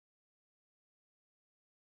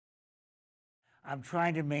I'm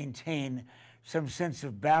trying to maintain some sense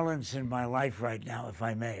of balance in my life right now, if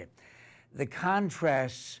I may. The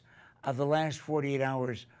contrasts of the last 48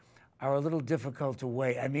 hours are a little difficult to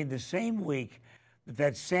weigh. I mean, the same week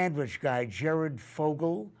that sandwich guy, Jared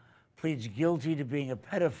Fogle, pleads guilty to being a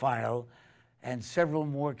pedophile, and several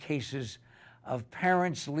more cases of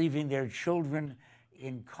parents leaving their children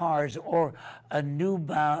in cars, or a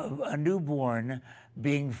newborn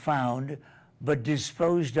being found but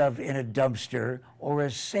disposed of in a dumpster or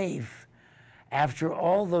a safe. After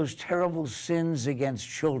all those terrible sins against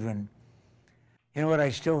children, you know what?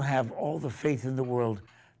 I still have all the faith in the world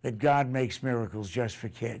that God makes miracles just for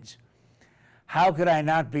kids. How could I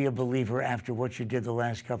not be a believer after what you did the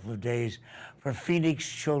last couple of days for Phoenix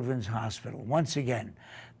Children's Hospital? Once again,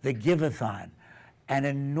 the Give-A-Thon, an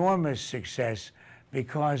enormous success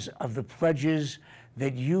because of the pledges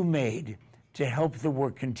that you made to help the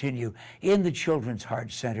work continue in the Children's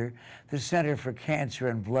Heart Center, the Center for Cancer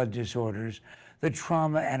and Blood Disorders, the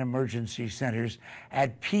Trauma and Emergency Centers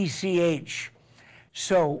at PCH.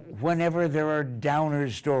 So whenever there are downer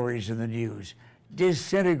stories in the news,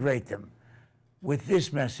 disintegrate them with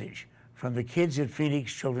this message from the kids at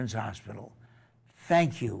Phoenix Children's Hospital.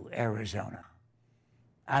 Thank you, Arizona.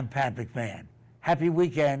 I'm Pat McMahon. Happy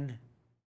weekend.